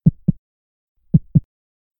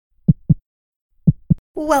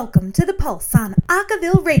Welcome to The Pulse on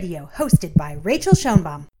Acaville Radio, hosted by Rachel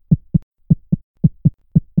Schoenbaum.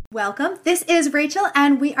 Welcome. This is Rachel,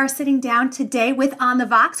 and we are sitting down today with On the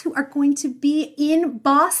Vox, who are going to be in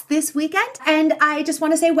Boss this weekend. And I just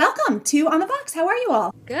want to say welcome to On the Vox. How are you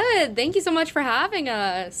all? Good. Thank you so much for having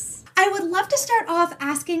us. I would love to start off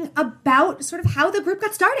asking about sort of how the group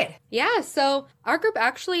got started. Yeah, so our group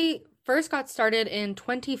actually first got started in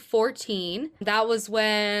 2014. That was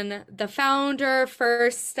when the founder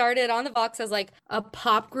first started On the Vox as like a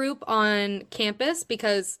pop group on campus,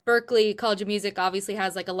 because Berklee College of Music obviously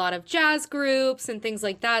has like a lot of jazz groups and things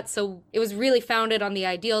like that. So it was really founded on the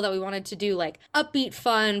ideal that we wanted to do like upbeat,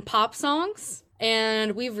 fun pop songs.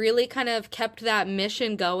 And we've really kind of kept that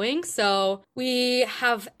mission going. So we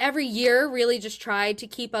have every year really just tried to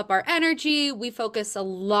keep up our energy. We focus a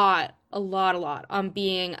lot on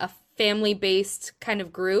being a family-based kind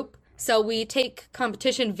of group. So we take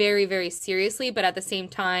competition very, very seriously, but at the same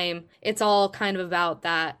time, it's all kind of about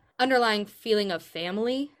that underlying feeling of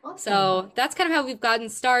family. Awesome. So that's kind of how we've gotten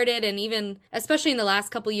started. And even, especially in the last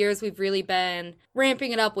couple years, we've really been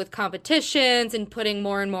ramping it up with competitions and putting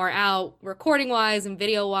more and more out recording-wise and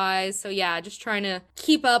video-wise. So yeah, just trying to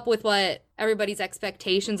keep up with what everybody's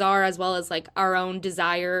expectations are, as well as like our own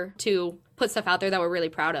desire to put stuff out there that we're really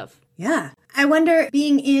proud of. Yeah. I wonder,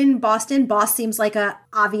 being in Boston, Boss seems like a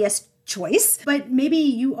obvious choice, but maybe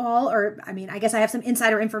you all, or I mean, I guess I have some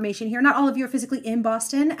insider information here. Not all of you are physically in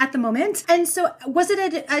Boston at the moment. And so was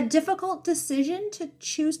it a difficult decision to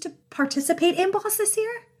choose to participate in Boss this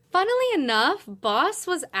year? Funnily enough, Boss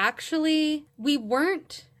was actually, we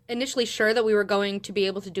weren't initially sure that we were going to be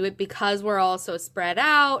able to do it because we're all so spread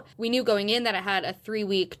out. We knew going in that it had a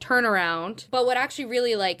 3-week turnaround. But what actually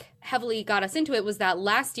really like heavily got us into it was that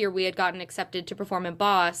last year we had gotten accepted to perform in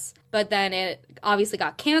Boss, but then it obviously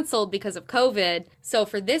got canceled because of COVID. So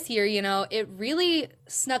for this year, you know, it really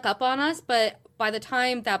snuck up on us, but by the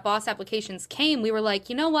time that Boss applications came, we were like,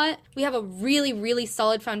 you know what? We have a really, really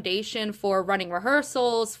solid foundation for running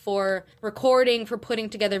rehearsals, for recording, for putting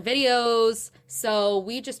together videos. So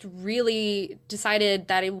we just really decided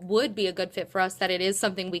that it would be a good fit for us, that it is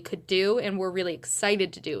something we could do, and we're really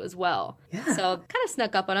excited to do as well. Yeah. So kind of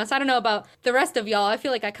snuck up on us. I don't know about the rest of y'all. I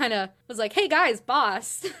feel like I kind of was like, hey guys,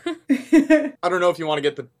 Boss. I don't know if you want to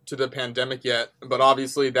get to the pandemic yet, but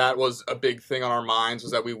obviously that was a big thing on our minds,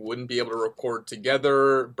 was that we wouldn't be able to record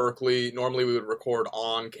together. Berklee, normally we would record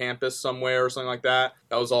on campus somewhere or something like that.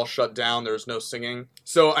 That was all shut down. There was no singing.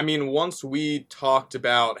 So, I mean, once we talked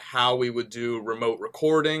about how we would do remote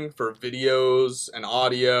recording for videos and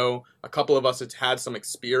audio, a couple of us had some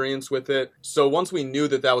experience with it. So once we knew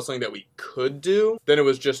that that was something that we could do, then it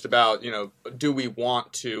was just about, you know, do we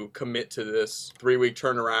want to commit to this 3-week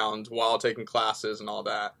turnaround while taking classes and all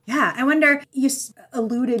that? Yeah, I wonder, you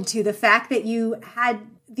alluded to the fact that you had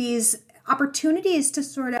these opportunities to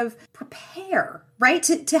sort of prepare, right?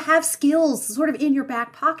 To have skills sort of in your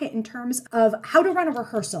back pocket in terms of how to run a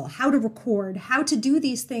rehearsal, how to record, how to do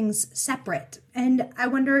these things separate. And I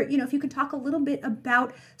wonder, you know, if you could talk a little bit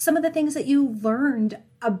about some of the things that you learned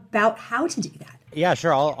about how to do that. Yeah,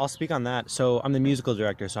 sure. I'll speak on that. So I'm the musical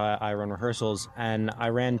director, so I run rehearsals, and I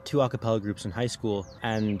ran 2 a cappella groups in high school.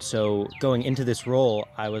 And so going into this role,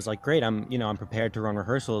 I was like, great, I'm prepared to run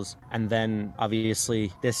rehearsals. And then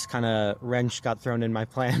obviously this kind of wrench got thrown in my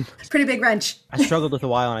plan. Pretty big wrench. I struggled with a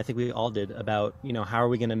while, and I think we all did, about, you know, how are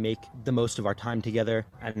we going to make the most of our time together?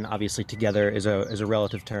 And obviously together is a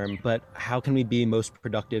relative term, but how can we be most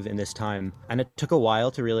productive in this time? And it took a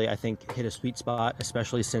while to really, I think, hit a sweet spot,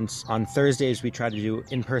 especially since on Thursdays we try to do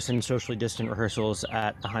in-person socially distant rehearsals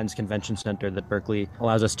at the Heinz Convention Center that Berklee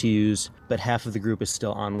allows us to use, but half of the group is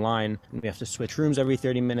still online, and we have to switch rooms every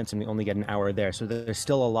 30 minutes, and we only get an hour there. So there's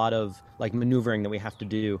still a lot of like maneuvering that we have to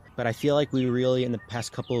do. But I feel like we really, in the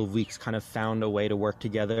past couple of weeks, kind of found a way to work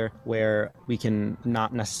together where we can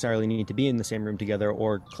not necessarily need to be in the same room together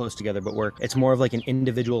or close together, but work. It's more of like an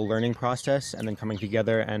individual learning process, and then coming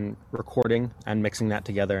together and recording and mixing that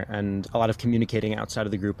together, and a lot of communicating outside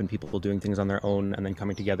of the group and people doing things on their own and then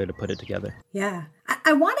coming together to put it together. Yeah.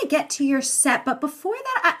 I want to get to your set, but before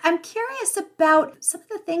that, I'm curious about some of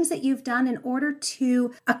the things that you've done in order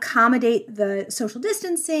to accommodate the social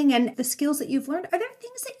distancing and the skills that you've learned. Are there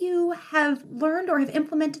things that you have learned or have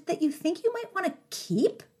implemented that you think you might want to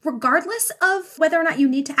keep, regardless of whether or not you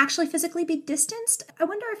need to actually physically be distanced? I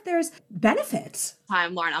wonder if there's benefits. Hi,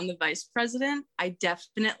 I'm Lauren. I'm the vice president. I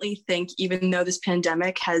definitely think, even though this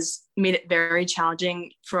pandemic has made it very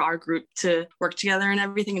challenging for our group to work together and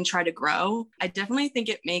everything and try to grow, I definitely think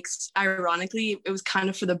it makes, ironically, it was kind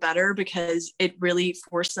of for the better, because it really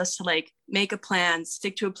forced us to like make a plan,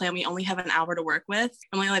 stick to a plan. We only have an hour to work with,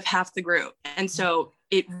 and we only have half the group. And so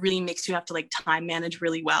it really makes you have to like time manage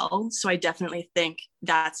really well. So I definitely think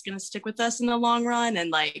that's going to stick with us in the long run. And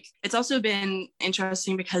like, it's also been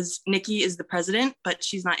interesting because Nikki is the president, but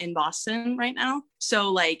she's not in Boston right now.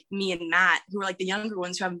 So like me and Matt, who are like the younger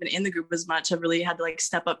ones who haven't been in the group as much, have really had to like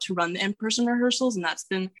step up to run the in-person rehearsals. And that's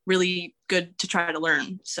been really good to try to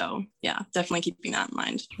learn. So yeah, definitely keeping that in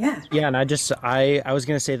mind. Yeah. Yeah. And I was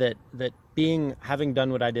going to say that having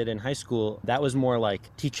done what I did in high school, that was more like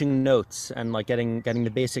teaching notes and like getting the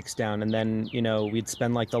basics down. And then, we'd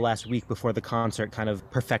spend like the last week before the concert kind of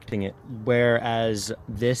perfecting it. Whereas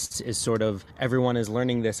this is sort of, everyone is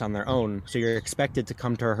learning this on their own. So you're expected to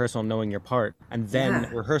come to rehearsal knowing your part. And then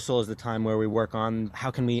rehearsal is the time where we work on how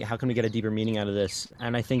can we get a deeper meaning out of this.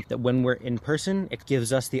 And I think that when we're in person, it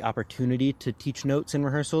gives us the opportunity to teach notes in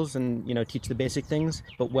rehearsals and, teach the basic things.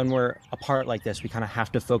 But when we're apart like this, we kind of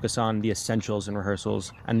have to focus on the essentials in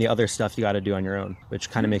rehearsals and the other stuff you got to do on your own, which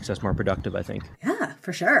kind of makes us more productive, I think. Yeah,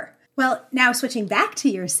 for sure. Well, now switching back to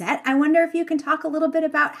your set, I wonder if you can talk a little bit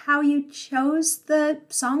about how you chose the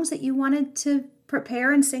songs that you wanted to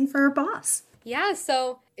prepare and sing for Boss. Yeah,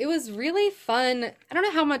 so it was really fun. I don't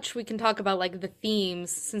know how much we can talk about like the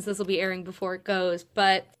themes since this will be airing before it goes,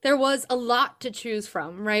 but there was a lot to choose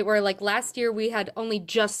from, right? Where like last year we had only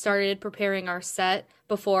just started preparing our set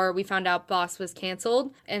before we found out Boss was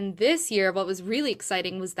canceled. And this year, what was really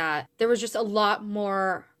exciting was that there was just a lot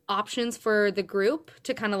more options for the group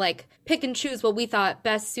to kind of like pick and choose what we thought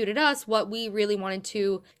best suited us, what we really wanted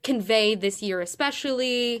to convey this year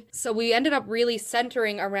especially. So we ended up really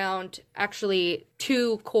centering around actually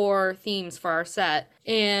 2 core themes for our set.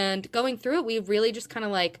 And going through it, we really just kind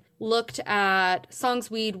of like looked at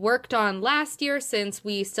songs we'd worked on last year, since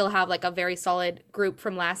we still have like a very solid group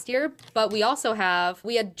from last year. But we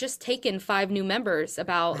had just taken 5 new members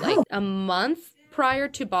about like a month prior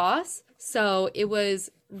to Boss. So it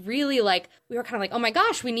was really like, we were kind of like, oh my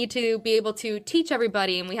gosh, we need to be able to teach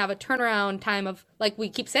everybody. And we have a turnaround time of, like we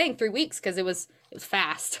keep saying, 3 weeks, because it was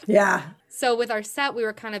fast. Yeah. So with our set, we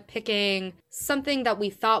were kind of picking something that we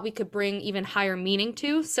thought we could bring even higher meaning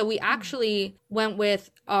to. So we actually went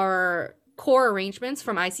with our core arrangements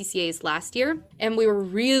from ICCA's last year. And we were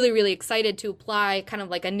really, really excited to apply kind of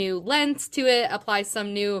like a new lens to it, apply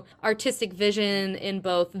some new artistic vision in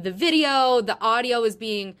both the video, the audio is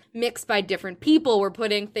being mixed by different people. We're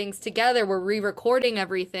putting things together. We're re-recording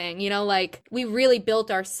everything, like we really built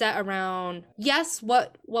our set around, yes,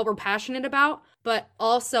 what we're passionate about, but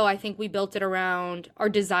also I think we built it around our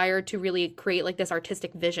desire to really create like this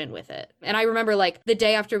artistic vision with it. And I remember like the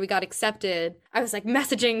day after we got accepted, I was like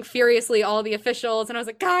messaging furiously all the officials, and I was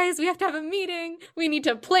like, guys, we have to have a meeting. We need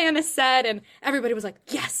to plan a set. And everybody was like,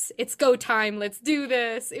 yes, it's go time. Let's do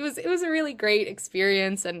this. It was a really great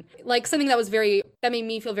experience. And like something that made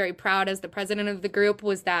me feel very proud as the president of the group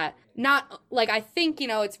was that not like, I think,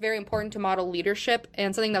 it's very important to model leadership.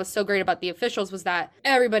 And something that was so great about the officials was that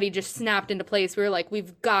everybody just snapped into place. We were like,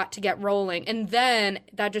 we've got to get rolling. And then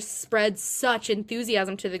that just spread such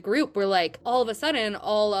enthusiasm to the group. We're like, all of a sudden,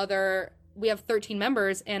 we have 13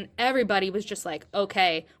 members, and everybody was just like,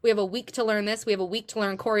 okay, we have a week to learn this. We have a week to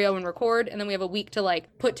learn choreo and record. And then we have a week to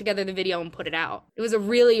like put together the video and put it out. It was a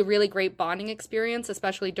really, really great bonding experience,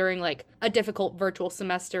 especially during like a difficult virtual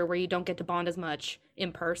semester where you don't get to bond as much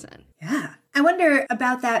in person. Yeah. I wonder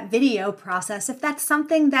about that video process, if that's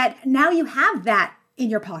something that now you have that in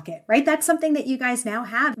your pocket, right? That's something that you guys now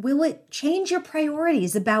have. Will it change your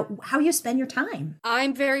priorities about how you spend your time?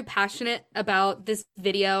 I'm very passionate about this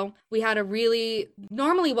video. We had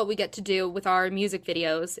normally what we get to do with our music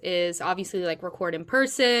videos is obviously like record in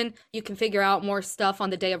person. You can figure out more stuff on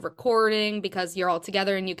the day of recording because you're all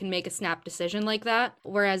together and you can make a snap decision like that.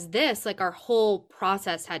 Whereas this, like our whole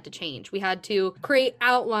process had to change. We had to create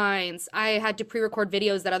outlines. I had to pre-record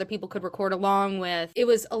videos that other people could record along with. It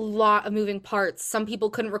was a lot of moving parts. Some people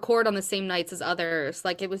couldn't record on the same nights as others.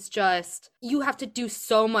 Like it was just, you have to do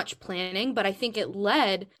so much planning, but I think it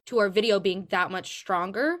led to our video being that much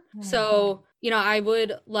stronger. Mm-hmm. So, I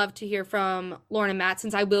would love to hear from Lauren and Matt,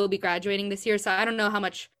 since I will be graduating this year. So I don't know how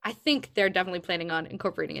much, I think they're definitely planning on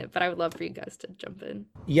incorporating it, but I would love for you guys to jump in.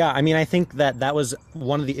 Yeah, I mean, I think that was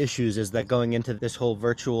one of the issues, is that going into this whole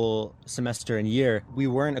virtual semester and year, we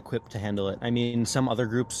weren't equipped to handle it. I mean, some other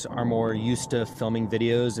groups are more used to filming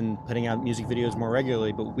videos and putting out music videos more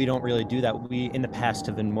regularly, but we don't really do that. We, in the past,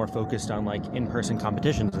 have been more focused on like in-person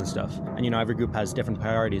competitions and stuff. And, every group has different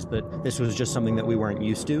priorities, but this was just something that we weren't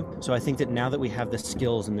used to. So I think that now that we have the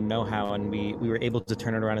skills and the know-how and we were able to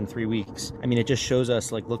turn it around in 3 weeks, I mean, it just shows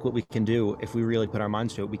us, like, look what we can do if we really put our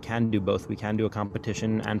minds to it. We can do both. We can do a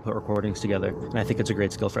competition and put recordings together. And I think it's a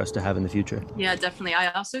great skill for us to have in the future. Yeah, definitely.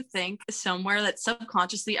 I also think somewhere that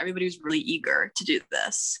subconsciously everybody was really eager to do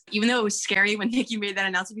this. Even though it was scary when Nikki made that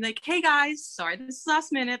announcement, be like, hey guys, sorry this is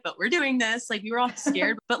last minute, but we're doing this. Like, we were all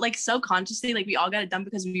scared, but like subconsciously, like we all got it done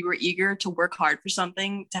because we were eager to work hard for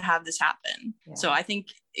something to have this happen. Yeah. So I think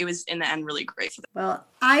it was in the end really great for them. Well,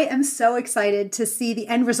 I am so excited to see the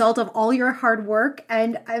end result of all your hard work,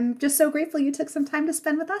 and I'm just so grateful you took some time to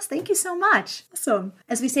spend with us. Thank you so much. Awesome.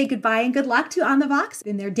 As we say goodbye and good luck to On the Vox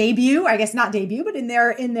in their debut, I guess not debut, but in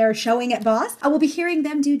their showing at Boss, I will be hearing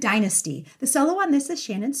them do Dynasty. The solo on this is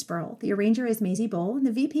Shannon Spurl, the arranger is Maisie Bowl, and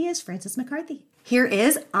the VP is Frances McCarthy. Here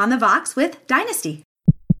is On the Vox with Dynasty.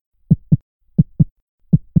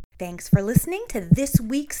 Thanks for listening to this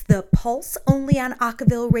week's The Pulse, only on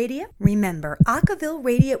Acaville Radio. Remember, Acaville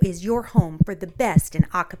Radio is your home for the best in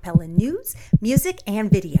acapella news, music,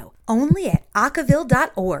 and video. Only at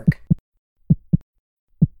acaville.org.